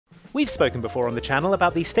We've spoken before on the channel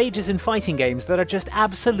about these stages in fighting games that are just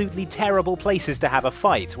absolutely terrible places to have a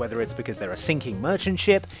fight, whether it's because they're a sinking merchant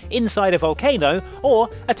ship, inside a volcano, or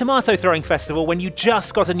a tomato throwing festival when you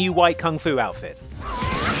just got a new white kung fu outfit.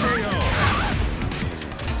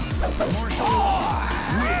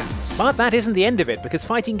 But that isn't the end of it, because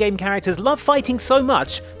fighting game characters love fighting so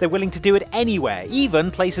much they're willing to do it anywhere, even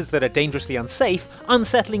places that are dangerously unsafe,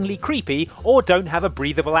 unsettlingly creepy, or don't have a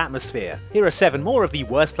breathable atmosphere. Here are 7 more of the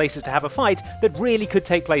worst places to have a fight that really could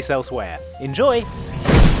take place elsewhere. Enjoy! You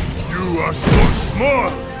are so small!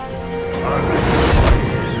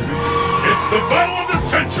 It's the battle of the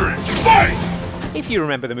century! Fight! If you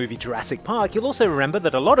remember the movie Jurassic Park, you'll also remember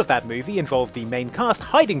that a lot of that movie involved the main cast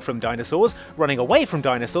hiding from dinosaurs, running away from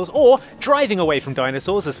dinosaurs, or driving away from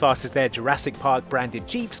dinosaurs as fast as their Jurassic Park branded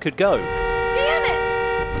Jeeps could go. Damn it!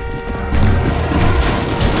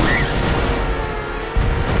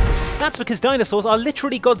 That's because dinosaurs are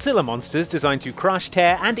literally Godzilla monsters designed to crush,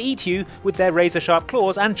 tear, and eat you with their razor-sharp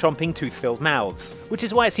claws and chomping tooth-filled mouths. Which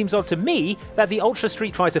is why it seems odd to me that the Ultra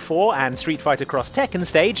Street Fighter 4 and Street Fighter Cross Tekken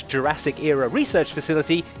stage Jurassic-era research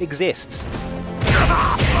facility exists.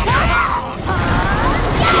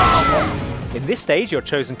 In this stage, your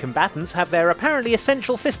chosen combatants have their apparently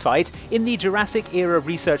essential fistfight in the Jurassic-era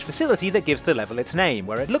research facility that gives the level its name,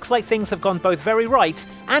 where it looks like things have gone both very right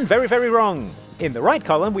and very, very wrong. In the right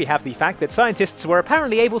column, we have the fact that scientists were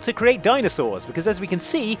apparently able to create dinosaurs, because as we can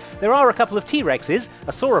see, there are a couple of T-Rexes,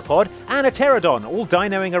 a sauropod, and a pterodon all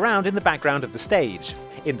dinoing around in the background of the stage.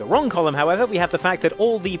 In the wrong column, however, we have the fact that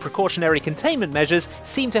all the precautionary containment measures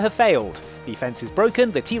seem to have failed. The fence is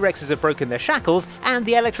broken, the T-Rexes have broken their shackles, and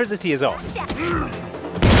the electricity is off.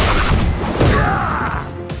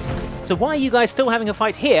 So why are you guys still having a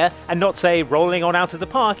fight here, and not, say, rolling on out of the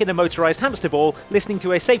park in a motorised hamster ball, listening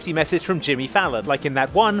to a safety message from Jimmy Fallon, like in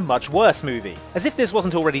that one, much worse movie? As if this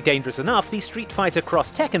wasn't already dangerous enough, the Street Fighter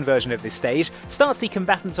Cross Tekken version of this stage starts the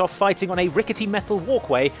combatants off fighting on a rickety metal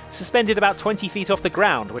walkway suspended about 20 feet off the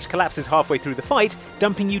ground, which collapses halfway through the fight,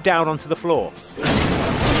 dumping you down onto the floor.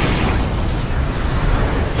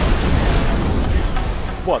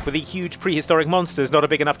 What, were the huge prehistoric monsters not a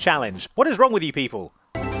big enough challenge? What is wrong with you people?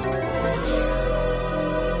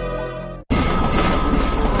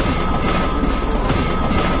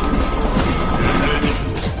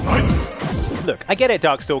 Look, I get it,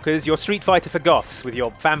 Darkstalkers, you're Street Fighter for goths, with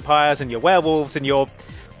your vampires and your werewolves and your...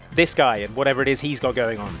 this guy and whatever it is he's got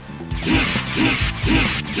going on.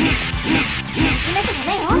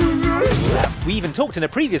 We even talked in a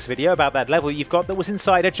previous video about that level you've got that was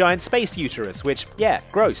inside a giant space uterus, which, yeah,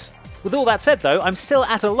 gross. With all that said though, I'm still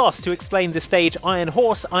at a loss to explain the stage Iron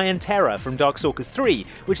Horse, Iron Terror from Darkstalkers 3,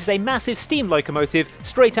 which is a massive steam locomotive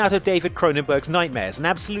straight out of David Cronenberg's Nightmares, and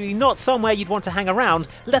absolutely not somewhere you'd want to hang around,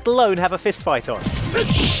 let alone have a fistfight on.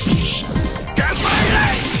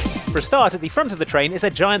 For a start, at the front of the train is a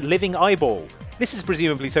giant living eyeball. This is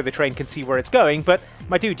presumably so the train can see where it's going, but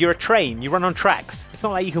my dude, you're a train, you run on tracks. It's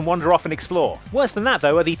not like you can wander off and explore. Worse than that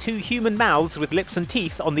though are the 2 human mouths with lips and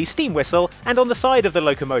teeth on the steam whistle and on the side of the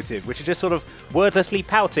locomotive, which are just sort of wordlessly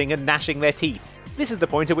pouting and gnashing their teeth. This is the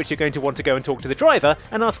point at which you're going to want to go and talk to the driver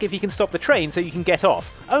and ask if he can stop the train so you can get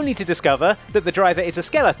off, only to discover that the driver is a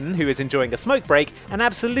skeleton who is enjoying a smoke break and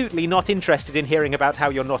absolutely not interested in hearing about how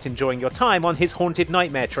you're not enjoying your time on his haunted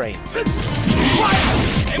nightmare train.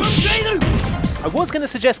 I was going to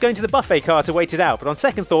suggest going to the buffet car to wait it out, but on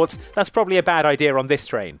second thoughts, that's probably a bad idea on this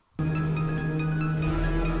train.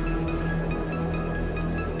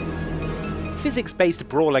 Physics-based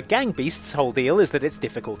brawler Gang Beast's whole deal is that it's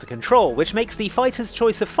difficult to control, which makes the fighter's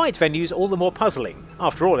choice of fight venues all the more puzzling.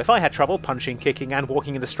 After all, if I had trouble punching, kicking, and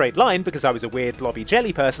walking in a straight line because I was a weird blobby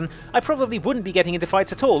jelly person, I probably wouldn't be getting into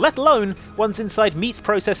fights at all, let alone ones inside meat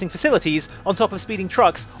processing facilities, on top of speeding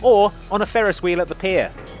trucks, or on a Ferris wheel at the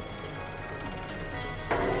pier.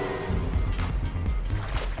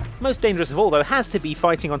 Most dangerous of all though has to be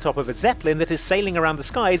fighting on top of a Zeppelin that is sailing around the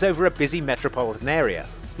skies over a busy metropolitan area.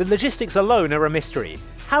 The logistics alone are a mystery.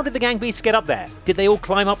 How did the Gang Beasts get up there? Did they all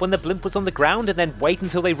climb up when the blimp was on the ground and then wait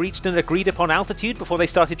until they reached an agreed upon altitude before they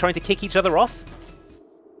started trying to kick each other off?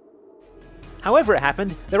 However it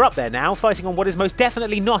happened, they're up there now, fighting on what is most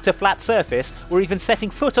definitely not a flat surface, where even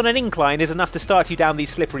setting foot on an incline is enough to start you down the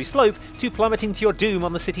slippery slope to plummeting to your doom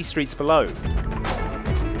on the city streets below.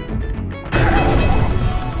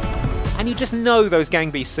 And you just know those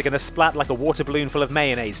Gang Beasts are going to splat like a water balloon full of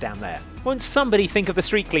mayonnaise down there. Won't somebody think of the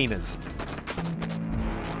street cleaners?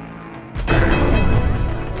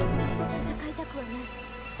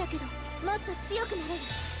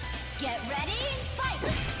 Get ready,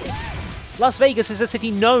 fight! Las Vegas is a city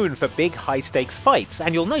known for big, high-stakes fights,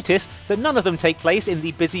 and you'll notice that none of them take place in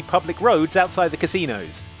the busy public roads outside the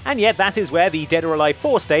casinos. And yet that is where the Dead or Alive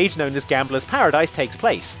 4 stage known as Gambler's Paradise takes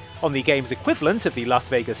place, on the game's equivalent of the Las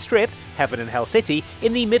Vegas Strip, Heaven and Hell City,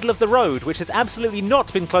 in the middle of the road, which has absolutely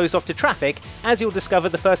not been closed off to traffic, as you'll discover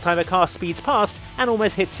the first time a car speeds past and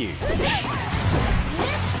almost hits you.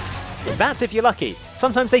 That's if you're lucky.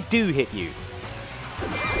 Sometimes they do hit you.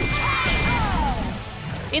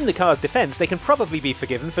 In the car's defense, they can probably be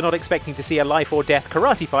forgiven for not expecting to see a life or death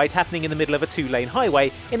karate fight happening in the middle of a two-lane highway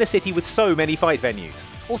in a city with so many fight venues.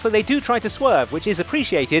 Also, they do try to swerve, which is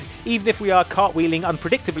appreciated even if we are cartwheeling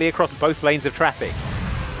unpredictably across both lanes of traffic.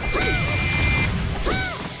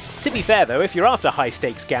 To be fair though, if you're after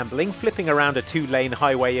high-stakes gambling, flipping around a two-lane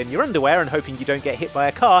highway in your underwear and hoping you don't get hit by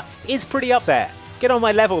a car is pretty up there. Get on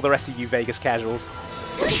my level, the rest of you Vegas casuals.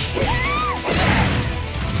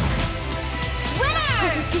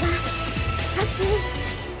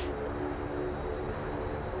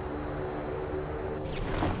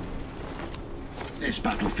 This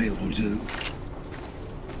battlefield will do.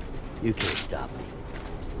 You can't stop me.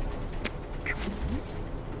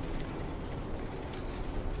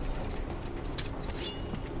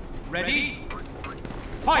 Ready?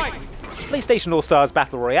 Fight! PlayStation All-Stars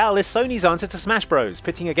Battle Royale is Sony's answer to Smash Bros,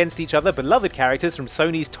 pitting against each other beloved characters from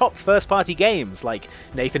Sony's top first-party games, like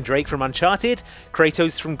Nathan Drake from Uncharted,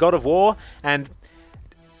 Kratos from God of War, and...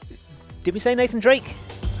 Did we say Nathan Drake?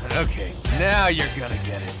 Okay, now you're gonna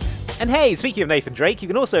get it. And hey, speaking of Nathan Drake, you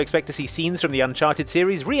can also expect to see scenes from the Uncharted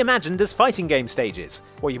series reimagined as fighting game stages.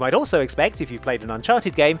 What you might also expect, if you've played an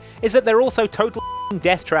Uncharted game, is that they're also total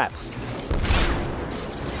death traps.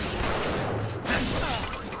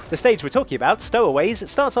 The stage we're talking about, Stowaways,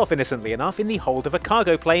 starts off innocently enough in the hold of a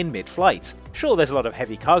cargo plane mid-flight. Sure, there's a lot of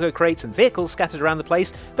heavy cargo crates and vehicles scattered around the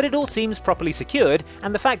place, but it all seems properly secured,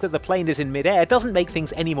 and the fact that the plane is in mid-air doesn't make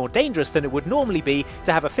things any more dangerous than it would normally be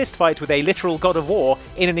to have a fistfight with a literal god of war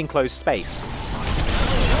in an enclosed space.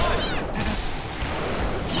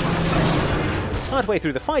 Partway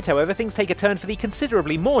through the fight, however, things take a turn for the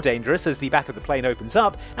considerably more dangerous as the back of the plane opens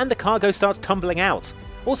up and the cargo starts tumbling out.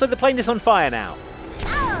 Also, the plane is on fire now.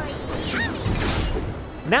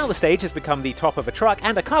 Now the stage has become the top of a truck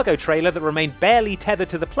and a cargo trailer that remain barely tethered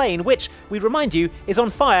to the plane, which, we remind you, is on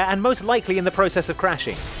fire and most likely in the process of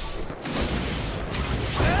crashing.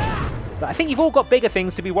 But I think you've all got bigger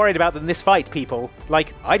things to be worried about than this fight, people.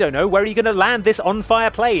 Like, I don't know, where are you going to land this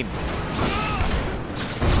on-fire plane?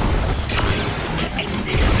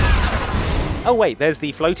 Oh wait, there's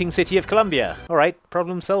the floating city of Columbia. Alright,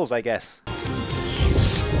 problem solved, I guess.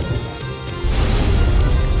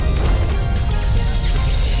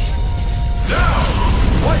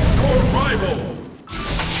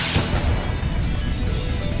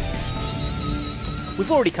 We've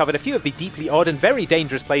already covered a few of the deeply odd and very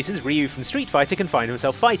dangerous places Ryu from Street Fighter can find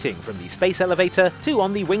himself fighting, from the space elevator to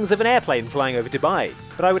on the wings of an airplane flying over Dubai.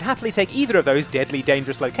 But I would happily take either of those deadly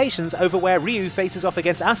dangerous locations over where Ryu faces off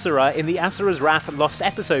against Asura in the Asura's Wrath Lost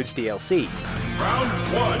Episodes DLC. Round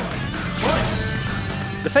one,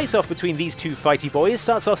 fight! The face-off between these two fighty boys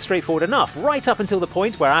starts off straightforward enough, right up until the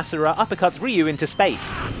point where Asura uppercuts Ryu into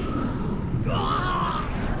space.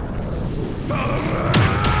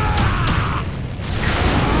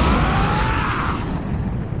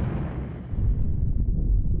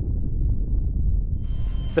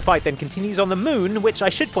 The fight then continues on the moon, which I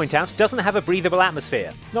should point out doesn't have a breathable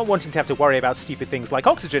atmosphere. Not wanting to have to worry about stupid things like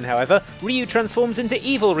oxygen, however, Ryu transforms into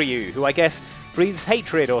Evil Ryu, who I guess breathes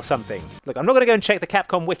hatred or something. Look, I'm not going to go and check the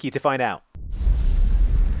Capcom wiki to find out.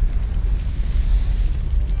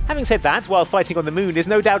 Having said that, while fighting on the moon is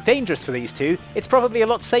no doubt dangerous for these two, it's probably a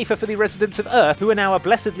lot safer for the residents of Earth, who are now a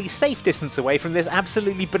blessedly safe distance away from this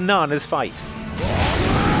absolutely bananas fight.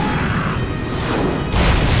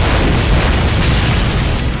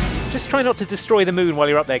 Just try not to destroy the moon while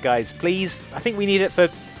you're up there, guys, please. I think we need it for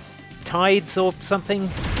tides or something.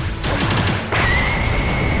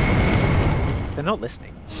 They're not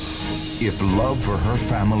listening. If love for her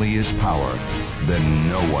family is power, then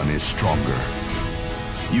no one is stronger.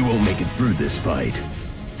 You won't make it through this fight.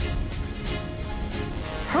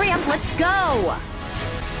 Hurry up, let's go!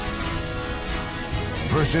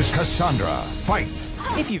 Versus Cassandra, fight!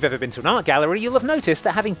 If you've ever been to an art gallery, you'll have noticed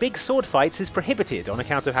that having big sword fights is prohibited on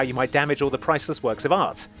account of how you might damage all the priceless works of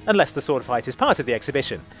art. Unless the sword fight is part of the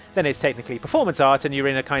exhibition. Then it's technically performance art and you're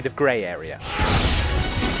in a kind of grey area.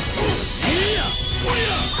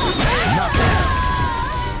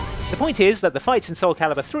 The point is that the fights in Soul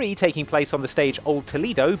Calibur 3 taking place on the stage Old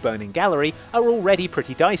Toledo, Burning Gallery, are already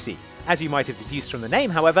pretty dicey. As you might have deduced from the name,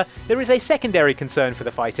 however, there is a secondary concern for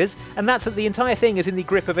the fighters, and that's that the entire thing is in the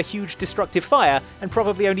grip of a huge destructive fire and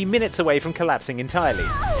probably only minutes away from collapsing entirely.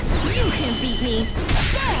 You can beat me.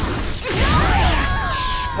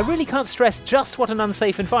 I really can't stress just what an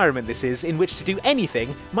unsafe environment this is in which to do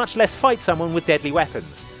anything, much less fight someone with deadly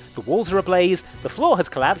weapons. The walls are ablaze, the floor has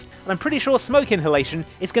collapsed, and I'm pretty sure smoke inhalation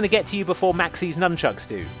is going to get to you before Maxie's nunchucks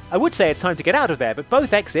do. I would say it's time to get out of there, but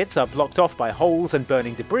both exits are blocked off by holes and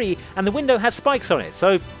burning debris, and the window has spikes on it,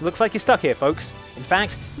 so looks like you're stuck here, folks. In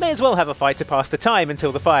fact, may as well have a fight to pass the time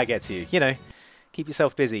until the fire gets you. You know, keep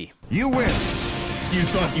yourself busy. You win! You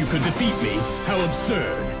thought you could defeat me? How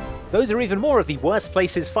absurd! Those are even more of the worst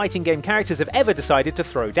places fighting game characters have ever decided to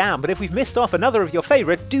throw down, but if we've missed off another of your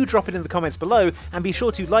favourite, do drop it in the comments below, and be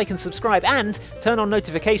sure to like and subscribe and turn on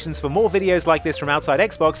notifications for more videos like this from Outside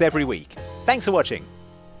Xbox every week. Thanks for watching.